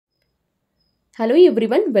Hello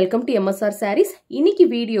everyone, welcome to MSR Sarees. இன்னைக்கு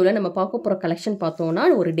வீடியோல நம்ம பார்க்க போற கலெக்ஷன் பார்த்தோம்னா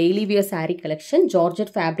ஒரு daily wear saree collection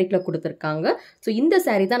Georgette fabricல கொடுத்திருக்காங்க. சோ இந்த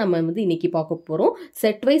saree தான் நம்ம வந்து இன்னைக்கு பார்க்க போறோம்.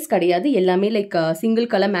 செட் வைஸ் கிடையாது, எல்லாமே லைக் சிங்கிள்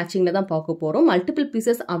கலர் மேட்சிங்ல தான் பார்க்க போறோம். மல்டிபிள்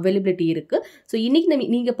பீசஸ் அவைலபிலிட்டி இருக்கு. சோ இன்னைக்கு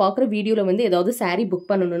நீங்க பார்க்குற வீடியோல வந்து ஏதாவது saree புக்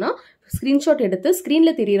பண்ணனும்னா ஸ்கிரீன்ஷாட் எடுத்து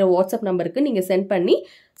ஸ்கிரீன்ல தெரியுற வாட்ஸ்அப் நம்பருக்கு நீங்க சென்ட் பண்ணி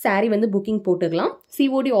saree வந்து புக்கிங் போட்டுக்கலாம்.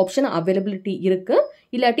 COD ஆப்ஷன் அவைலபிலிட்டி இருக்கு.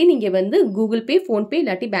 இல்லாட்டி நீங்க வந்து கூகுள் பே, ஃபோன் பே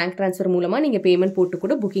இல்லாட்டி பேங்க் ட்ரான்ஸ்ஃபர் மூலமா நீங்க பேமெண்ட் போட்டு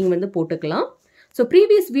கூட புக்கிங் வந்து போட்டுக்கலாம். ஸோ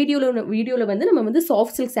ப்ரீவியஸ் வீடியோல வந்து நம்ம வந்து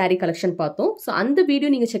சாஃப்ட் சில்க் saree கலெக்ஷன் பார்த்தோம். ஸோ அந்த வீடியோ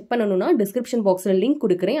நீங்க செக் பண்ணணும்னா டிஸ்கிரிப்ஷன் பாக்ஸ்ல லிங்க்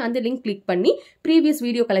கொடுக்குறேன். அந்த லிங்க் கிளிக் பண்ணி ப்ரீவியஸ்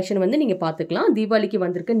வீடியோ கலெக்ஷன் வந்து நீங்க பார்த்துக்கலாம். தீபாவளிக்கு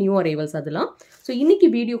வந்திருக்க நியூ அரைவல்ஸ் அதெல்லாம். ஸோ இன்னைக்கு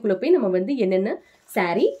வீடியோக்குள்ள போய் நம்ம வந்து என்னென்ன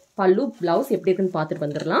saree, பல்லு, பிளவுஸ் எப்படி இருக்குன்னு பார்த்துட்டு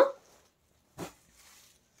வந்துடலாம்.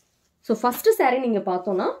 ஸோ ஃபர்ஸ்ட் saree நீங்க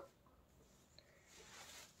பார்த்தோம்னா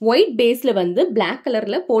ஒயிட் பேஸ்ல வந்து பிளாக்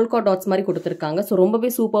கலர்ல போல்கா டாட்ஸ் மாதிரி கொடுத்துருக்காங்க. ஸோ ரொம்பவே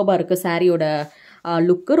சூப்பர்பா இருக்கு சாரியோட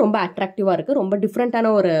லுக்கு, ரொம்ப அட்ராக்டிவா இருக்கு, ரொம்ப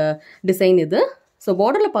டிஃப்ரெண்டான ஒரு டிசைன் இது. ஸோ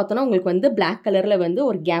பார்டர்ல பார்த்தோம்னா உங்களுக்கு வந்து பிளாக் கலர்ல வந்து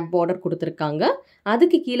ஒரு கேப் பார்டர் கொடுத்துருக்காங்க.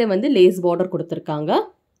 அதுக்கு கீழே வந்து லேஸ் பார்டர் கொடுத்துருக்காங்க.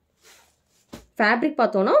 ஃபேப்ரிக்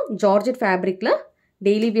பார்த்தோம்னா ஜார்ஜெட் ஃபேப்ரிக்ல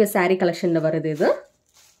டெய்லி வியர் saree கலெக்ஷன்ல வருது இது.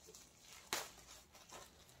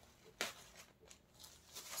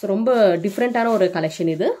 ஸோ ரொம்ப டிஃப்ரெண்ட்டான ஒரு கலெக்ஷன்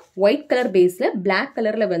இது. ஒயிட் கலர் பேஸில் பிளாக்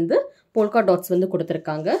கலரில் வந்து போல்கா டாட்ஸ் வந்து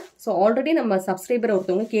கொடுத்துருக்காங்க. ஸோ ஆல்ரெடி நம்ம சப்ஸ்கிரைபர்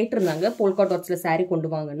ஒருத்தவங்க கேட்டிருந்தாங்க போல்கா டாட்ஸில் saree கொண்டு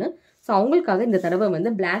வாங்கன்னு. ஸோ அவங்களுக்காக இந்த தடவை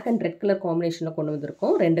வந்து பிளாக் அண்ட் ரெட் கலர் காம்பினேஷனில் கொண்டு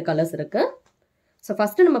வந்திருக்கோம். 2 கலர்ஸ் இருக்கு. ஸோ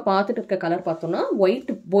ஃபர்ஸ்ட் நம்ம பார்த்துட்டு இருக்க கலர் பார்த்தோம்னா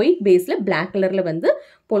ஒயிட் பேஸில் பிளாக் கலரில் வந்து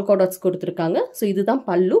போல்கா டாட்ஸ் கொடுத்துருக்காங்க. ஸோ இதுதான்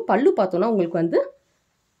பல்லு பார்த்தோம்னா உங்களுக்கு வந்து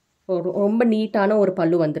ரொம்ப நீட்டான ஒரு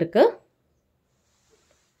பல்லு வந்திருக்கு.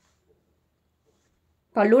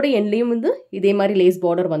 பல்லோட எண்ட்லையும் வந்து இதே மாதிரி லேஸ்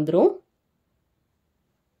பார்டர் வந்துடும்.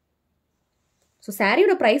 ஸோ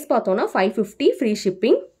சாரியோட ப்ரைஸ் பார்த்தோன்னா 550 ஃப்ரீ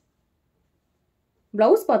ஷிப்பிங்.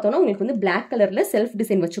 பிளவுஸ் பார்த்தோன்னா உங்களுக்கு வந்து பிளாக் கலரில் செல்ஃப்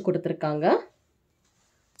டிசைன் வச்சு கொடுத்துருக்காங்க.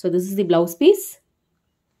 So this is the blouse piece.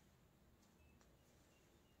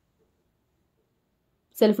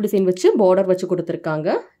 Self design வச்சு பார்டர் வச்சு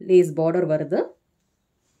கொடுத்துருக்காங்க. லேஸ் பார்டர் வருது.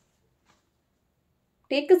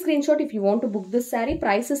 Take a screenshot if you want to book this saree.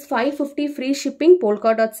 Price is 550 free shipping. Polka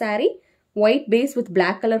dot saree. White base with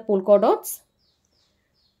black color polka dots.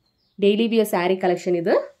 Daily wear saree collection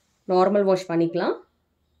இது. Normal wash பண்ணிக்கலாம்.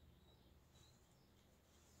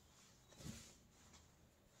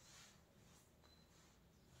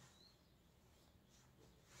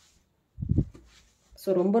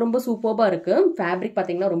 So ரொம்ப சூப்பர்பா இருக்கு. Fabric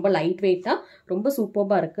பார்த்தீங்கன்னா ரொம்ப light வெயிட்டா ரொம்ப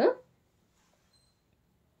சூப்பர்பா இருக்கு.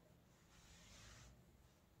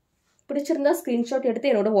 பிடிச்சிருந்தா ஸ்கிரீன்ஷாட் எடுத்து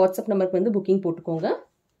என்னோட வாட்ஸ்அப் நம்பருக்கு வந்து புக்கிங் போட்டுக்கோங்க.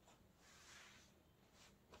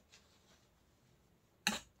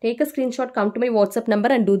 Take a screenshot, come to my WhatsApp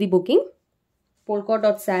number and two the booking. Polka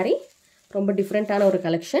dot saree ரொம்ப டிஃப்ரெண்டான ஒரு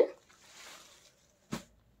கலெக்ஷன்.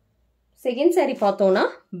 செகண்ட் saree பார்த்தோம்னா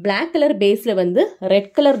பிளாக் கலர் பேஸ்ல வந்து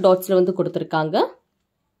ரெட் கலர் டாட்ஸ்ல வந்து கொடுத்துருக்காங்க.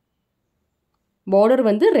 பார்டர்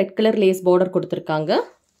வந்து ரெட் கலர் லேஸ் பார்டர் கொடுத்துருக்காங்க.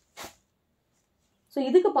 ஸோ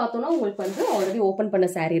இதுக்கு பார்த்தோன்னா உங்களுக்கு வந்து ஆல்ரெடி ஓப்பன் பண்ண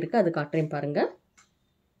saree இருக்குது, அது காட்டுறேன் பாருங்க.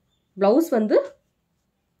 ப்ளவுஸ் வந்து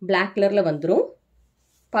பிளாக் கலரில் வந்துடும்.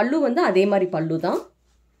 பல்லு வந்து அதே மாதிரி பல்லு தான்.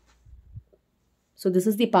 ஸோ திஸ்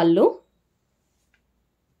இஸ் தி பல்லு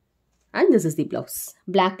and this is the blouse.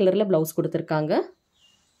 Black கலரில் ப்ளவுஸ் கொடுத்துருக்காங்க.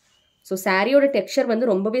 ஸோ சாரியோட டெக்ஸ்சர்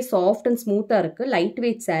வந்து ரொம்பவே சாஃப்ட் அண்ட் ஸ்மூத்தாக இருக்குது. லைட்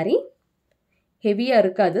வெயிட் saree, ஹெவியாக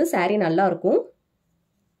இருக்காது. saree நல்லா இருக்கும்.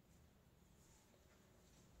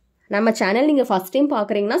 நம்ம சேனல் நீங்கள் ஃபஸ்ட் டைம்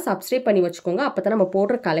பார்க்குறீங்கன்னா சப்ஸ்கிரைப் பண்ணி வச்சுக்கோங்க. அப்போ தான் நம்ம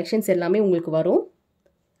போடுற கலெக்ஷன்ஸ் எல்லாமே உங்களுக்கு வரும்.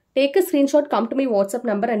 Take a screenshot, come to my WhatsApp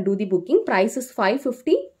number and two the booking. Price is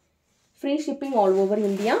 550 free shipping all over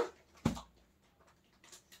India.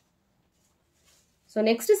 So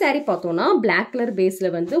next saree பார்த்தோன்னா பிளாக் கலர் பேஸில்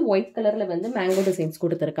வந்து ஒயிட் கலரில் வந்து மேங்கோ டிசைன்ஸ்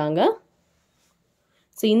கொடுத்துருக்காங்க.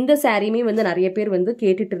 ஸோ இந்த சாரியுமே வந்து நிறைய பேர் வந்து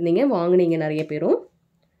கேட்டுட்டு இருந்தீங்க, வாங்கினீங்க நிறைய பேரும்.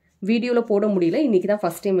 வீடியோவில் போட முடியல, இன்றைக்கி தான்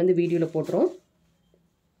ஃபஸ்ட் டைம் வந்து வீடியோவில் போடுறோம்.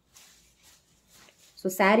 ஸோ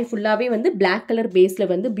saree ஃபுல்லாகவே வந்து பிளாக் கலர்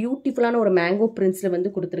பேஸில் வந்து பியூட்டிஃபுல்லான ஒரு மேங்கோ பிரிண்ட்ஸில் வந்து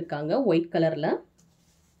கொடுத்துருக்காங்க ஒயிட் கலரில்.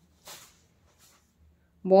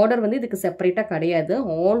 பார்டர் வந்து இதுக்கு செப்பரேட்டாக கிடையாது.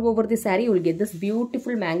 All over the saree you will get this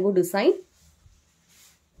beautiful mango design.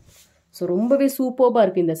 So ரொம்பவே சூப்பர்பாக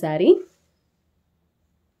இருக்குது இந்த saree.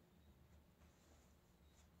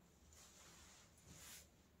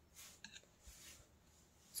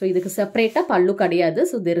 ஸோ இதுக்கு செப்பரேட்டாக பல்லு கிடையாது.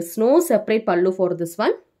 So there is no separate pallu for this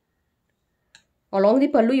one. Along the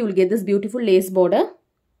pallu you will get this beautiful lace border,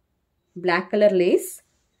 black color lace.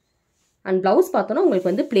 And blouse பார்த்தோன்னா உங்களுக்கு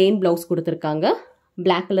வந்து plain blouse கொடுத்துருக்காங்க.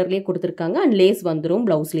 black colorலேயே கொடுத்துருக்காங்க and lace வந்துடும்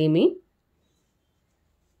ப்ளவுஸ்லேயுமே.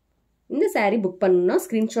 இந்த saree புக் பண்ணனும்னா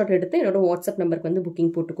screenshot எடுத்து என்னோட வாட்ஸ்அப் நம்பருக்கு வந்து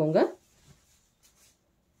புக்கிங் போட்டுக்கோங்க.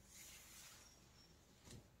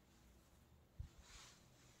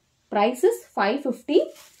 Price is 550.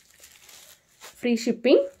 Free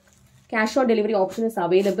shipping. Cash on delivery option is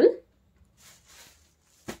available.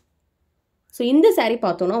 So இந்த saree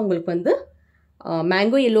பார்த்தோம்னா உங்களுக்கு வந்து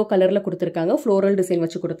மேங்கோ yellow கலர்ல கொடுத்திருக்காங்க. floral design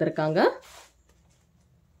வச்சு கொடுத்திருக்காங்க.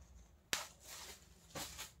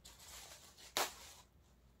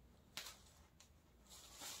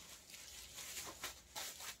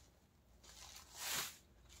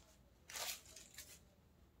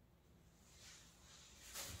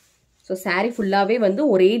 So saree ஃபுல்லாவே வந்து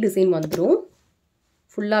ஒரே டிசைன் வந்துரும்.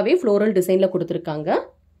 ஃபுல்லாவே floral டிசைன்ல கொடுத்திருக்காங்க.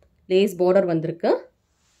 லேஸ் border வந்திருக்கு.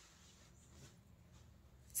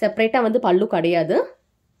 செப்பரேட்டா வந்து பல்லு கிடையாது.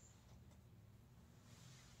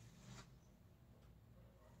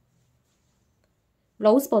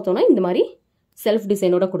 ப்ளவுஸ் பார்த்தோம்னா இந்த மாதிரி செல்ஃப்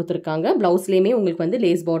டிசைனோட கொடுத்திருக்காங்க. ப்ளவுஸ்லயுமே உங்களுக்கு வந்து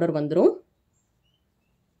லேஸ் border வந்துரும்.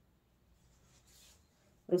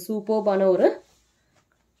 ஒரு சூப்பர்பான ஒரு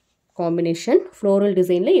காம்பினேஷன் floral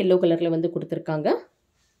டிசைன்ல yellow கலர்ல வந்து கொடுத்திருக்காங்க.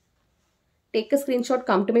 Take a screenshot,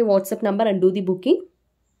 come to my WhatsApp number and do the booking.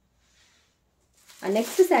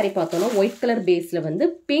 Next saree பார்த்தோம்னா ஒயிட் கலர் பேஸ்ல வந்து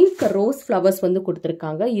பிங்க் ரோஸ் ஃப்ளவர்ஸ் வந்து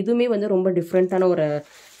கொடுத்திருக்காங்க. இதுமே வந்து ரொம்ப டிஃபரெண்டான ஒரு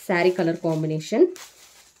saree கலர் காம்பினேஷன்.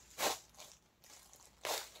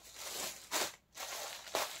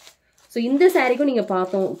 ஸோ இந்த சாரீக்கும் நீங்க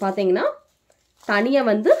பார்த்தீங்கன்னா தனியா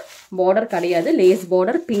வந்து border கிடையாது. லேஸ்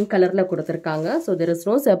border பிங்க் கலர்ல கொடுத்திருக்காங்க. So there is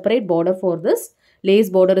no separate border for this. Lace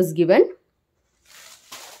border is given.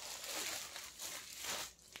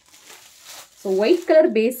 So white colour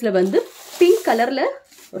பேஸ்ல வந்து பிங்க் கலர்ல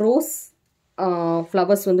ரோஸ்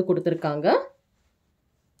ஃப்ளவர்ஸ் வந்து கொடுத்திருக்காங்க.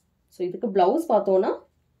 ஸோ இதுக்கு பிளவுஸ் பார்த்தோம்னா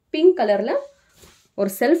பிங்க் கலர்ல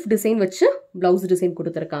ஒரு செல்ஃப் டிசைன் வச்சு பிளவுஸ் டிசைன்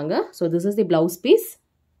கொடுத்திருக்காங்க. So this is the blouse piece.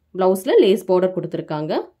 பிளவுஸ்ல lace border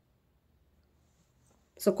கொடுத்திருக்காங்க.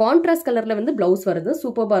 ஸோ கான்ட்ராஸ்ட் கலர்ல வந்து பிளவுஸ் வருது.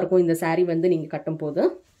 சூப்பர்பா இருக்கும் இந்த saree வந்து நீங்க கட்டும் போது.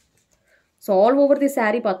 So all over the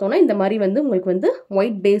saree பார்த்தோம்னா இந்த மாதிரி வந்து உங்களுக்கு வந்து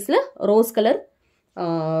ஒயிட் பேஸ்ல ரோஸ் கலர்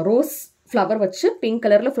ரோஸ் ஃப்ளவர் வச்சு பிங்க்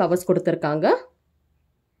கலர்ல ஃப்ளவர்ஸ் கொடுத்திருக்காங்க.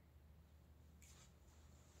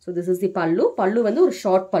 ஸோ திஸ் இஸ் தி பல்லு. பல்லு வந்து ஒரு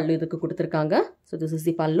ஷார்ட் பல்லு இதுக்கு கொடுத்திருக்காங்க. ஸோ திஸ் இஸ்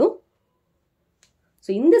தி பல்லு. ஸோ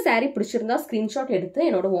இந்த saree பிடிச்சிருந்தா ஸ்கிரீன்ஷாட் எடுத்து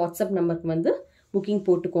என்னோட வாட்ஸ்அப் நம்பருக்கு வந்து புக்கிங்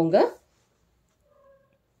போட்டுக்கோங்க.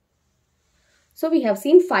 So we have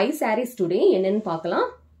seen 5 sarees today. என்னன்னு பார்க்கலாம்.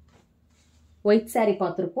 ஒயிட் saree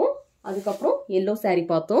பார்த்துருக்கோம். அதுக்கப்புறம் yellow saree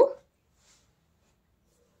பார்த்தோம்.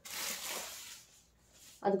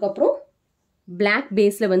 அதுக்கப்புறம் black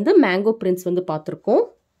பேஸ்ல வந்து மேங்கோ பிரிண்ட்ஸ் வந்து பார்த்துருக்கோம்.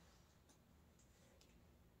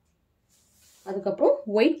 அதுக்கப்புறம்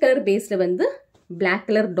ஒயிட் கலர் பேஸ்ல வந்து black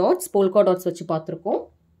colour dots polka dots வச்சு பார்த்துருக்கோம்.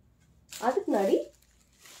 அதுக்கு முன்னாடி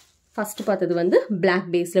ஃபர்ஸ்ட் பார்த்தது வந்து black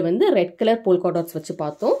பேஸ்ல வந்து ரெட் கலர் போல்கா டாட்ஸ் வச்சு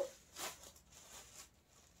பார்த்தோம்.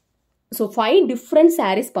 ஸோ 5 டிஃப்ரெண்ட்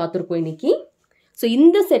sarees பார்த்துருக்கோம் இன்னைக்கு. ஸோ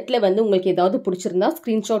இந்த செட்டில் வந்து உங்களுக்கு ஏதாவது பிடிச்சிருந்தா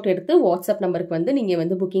ஸ்க்ரீன்ஷாட் எடுத்து வாட்ஸ்அப் நம்பருக்கு வந்து நீங்கள்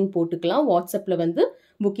வந்து புக்கிங் போட்டுக்கலாம்.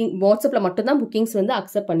 வாட்ஸ்அப்பில் மட்டும்தான் புக்கிங்ஸ் வந்து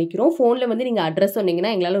அக்செப்ட் பண்ணிக்கிறோம். ஃபோனில் வந்து நீங்கள் அட்ரஸ்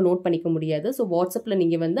சொன்னீங்கன்னா எங்களால் நோட் பண்ணிக்க முடியாது. ஸோ வாட்ஸ்அப்பில்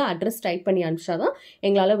நீங்கள் வந்து அட்ரஸ் டைப் பண்ணி அனுப்பிச்சா தான்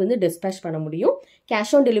எங்களால் வந்து டிஸ்பேச் பண்ண முடியும்.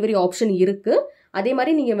 கேஷ் ஆன் டெலிவரி ஆப்ஷன் இருக்குது. அதே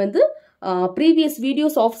மாதிரி நீங்கள் வந்து previous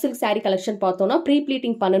videos of silk saree collection பார்த்தோம்னா ப்ரீ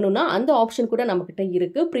ப்ளீட்டிங் பண்ணணும்னா அந்த ஆப்ஷன் கூட நம்மக்கிட்ட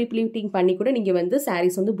இருக்குது. ப்ரீ ப்ளீட்டிங் பண்ணி கூட நீங்கள் வந்து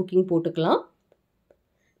sarees வந்து புக்கிங் போட்டுக்கலாம்.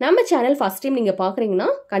 நம்ம சேனல் ஃபர்ஸ்ட் டைம் நீங்கள் பார்க்குறீங்கன்னா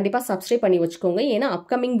கண்டிப்பாக சப்ஸ்கிரைப் பண்ணி வச்சுக்கோங்க. ஏன்னா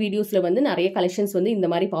அப்கமிங் வீடியோஸில் வந்து நிறைய கலெக்ஷன்ஸ் வந்து இந்த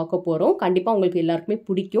மாதிரி பார்க்க போகிறோம். கண்டிப்பாக உங்களுக்கு எல்லாருக்குமே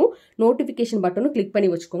பிடிக்கும். நோட்டிஃபிகேஷன் பட்டனும் கிளிக் பண்ணி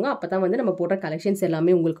வச்சுக்கோங்க. அப்போ தான் வந்து நம்ம போடுற கலெக்ஷன்ஸ்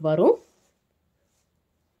எல்லாமே உங்களுக்கு வரும்.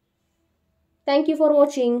 தேங்க்யூ ஃபார்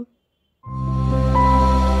வாட்சிங்.